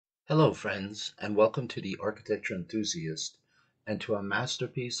Hello, friends, and welcome to the Architecture Enthusiast and to a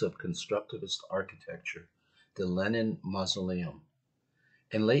masterpiece of constructivist architecture, the Lenin Mausoleum.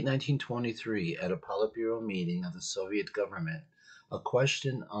 In late 1923, at a Politburo meeting of the Soviet government, a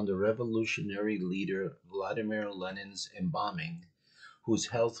question on the revolutionary leader Vladimir Lenin's embalming, whose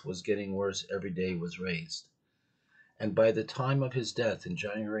health was getting worse every day, was raised. And by the time of his death in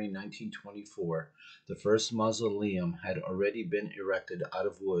January 1924, the first mausoleum had already been erected out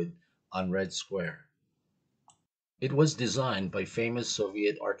of wood on Red Square. It was designed by famous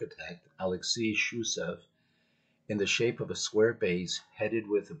Soviet architect Alexei Shchusev in the shape of a square base headed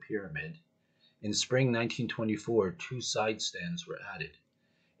with a pyramid. In spring 1924, two side stands were added.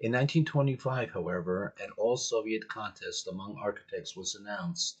 In 1925, however, an all-Soviet contest among architects was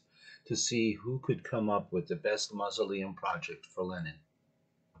announced to see who could come up with the best mausoleum project for Lenin.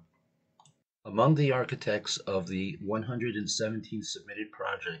 Among the architects of the 117 submitted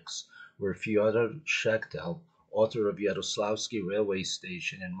projects were Fyodor Shechtel, author of Yaroslavsky Railway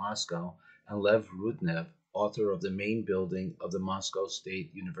Station in Moscow, and Lev Rudnev, author of the main building of the Moscow State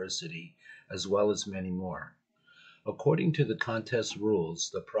University, as well as many more. According to the contest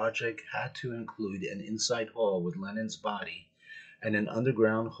rules, the project had to include an inside hall with Lenin's body and an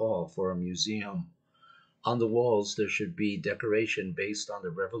underground hall for a museum. On the walls, there should be decoration based on the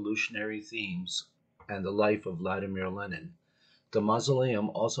revolutionary themes and the life of Vladimir Lenin. The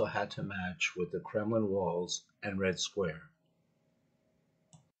mausoleum also had to match with the Kremlin walls and Red Square.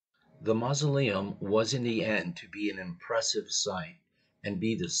 The mausoleum was in the end to be an impressive sight and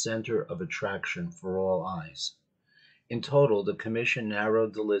be the center of attraction for all eyes. In total, the commission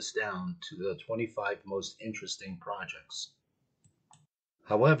narrowed the list down to the 25 most interesting projects.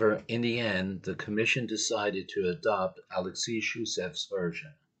 However, in the end, the commission decided to adopt Alexei Shchusev's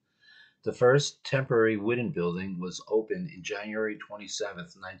version. The first temporary wooden building was opened in January 27,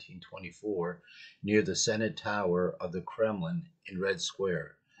 1924, near the Senate Tower of the Kremlin in Red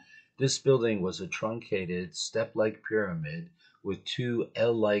Square. This building was a truncated, step-like pyramid with two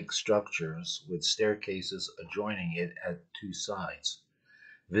L-like structures with staircases adjoining it at two sides.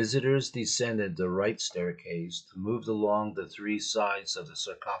 Visitors descended the right staircase, moved along the three sides of the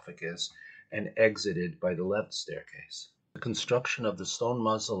sarcophagus, and exited by the left staircase. The construction of the stone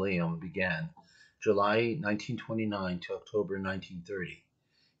mausoleum began July 1929 to October 1930.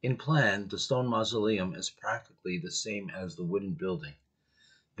 In plan, the stone mausoleum is practically the same as the wooden building.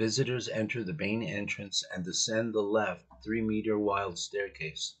 Visitors enter the main entrance and descend the left 3-meter wide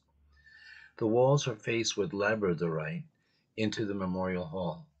staircase. The walls are faced with labradorite into the memorial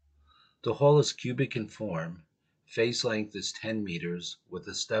hall. The hall is cubic in form. Face length is 10 meters with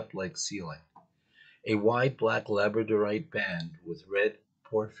a step-like ceiling. A wide black labradorite band with red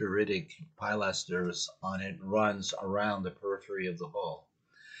porphyritic pilasters on it runs around the periphery of the hall.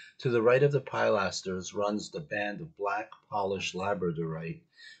 To the right of the pilasters runs the band of black polished labradorite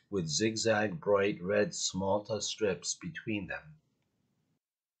with zigzag bright red smalta strips between them.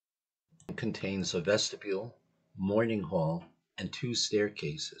 It contains a vestibule, morning hall, and two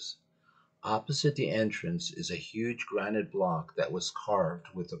staircases. Opposite the entrance is a huge granite block that was carved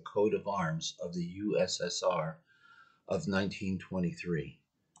with the coat of arms of the USSR of 1923.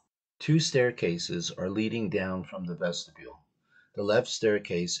 Two staircases are leading down from the vestibule. The left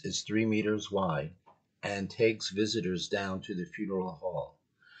staircase is 3 meters wide and takes visitors down to the funeral hall.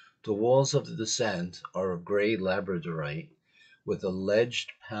 The walls of the descent are of gray labradorite with a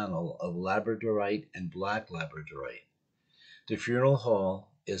ledged panel of labradorite and black labradorite. The funeral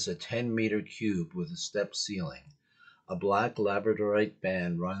hall is a 10-meter cube with a step ceiling. A black labradorite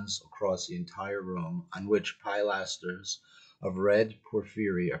band runs across the entire room on which pilasters of red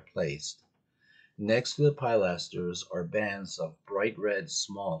porphyry are placed. Next to the pilasters are bands of bright red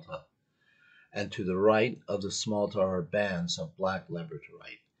smalta, and to the right of the smalta are bands of black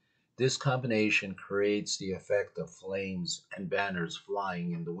labradorite. This combination creates the effect of flames and banners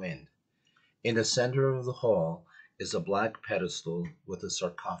flying in the wind. In the center of the hall is a black pedestal with a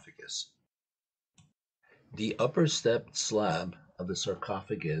sarcophagus. The upper stepped slab of the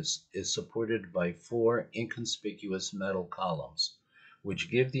sarcophagus is supported by 4 inconspicuous metal columns,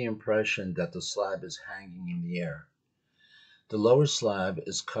 which give the impression that the slab is hanging in the air. The lower slab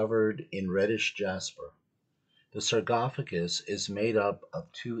is covered in reddish jasper. The sarcophagus is made up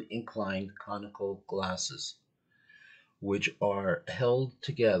of 2 inclined conical glasses, which are held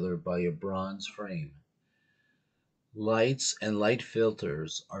together by a bronze frame. Lights and light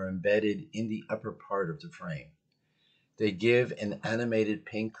filters are embedded in the upper part of the frame. They give an animated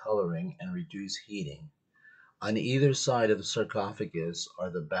pink coloring and reduce heating. On either side of the sarcophagus are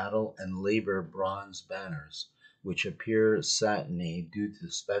the battle and labor bronze banners, which appear satiny due to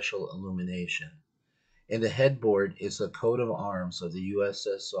special illumination. In the headboard is the coat of arms of the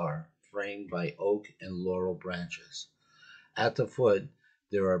USSR, framed by oak and laurel branches. At the foot,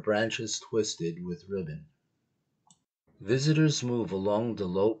 there are branches twisted with ribbon. Visitors move along the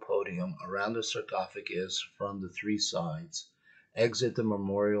low podium around the sarcophagus from the three sides, exit the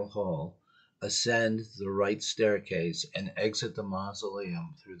memorial hall, ascend the right staircase, and exit the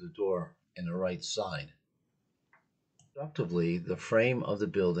mausoleum through the door in the right side. Constructively, the frame of the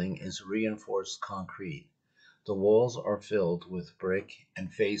building is reinforced concrete. The walls are filled with brick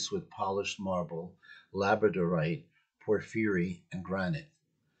and faced with polished marble, labradorite, porphyry, and granite.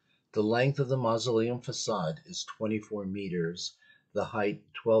 The length of the mausoleum facade is 24 meters, the height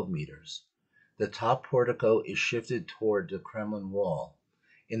 12 meters. The top portico is shifted toward the Kremlin wall.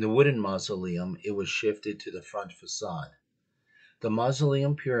 In the wooden mausoleum, it was shifted to the front facade. The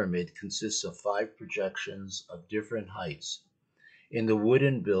mausoleum pyramid consists of 5 projections of different heights. In the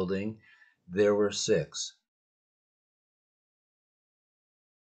wooden building, there were 6.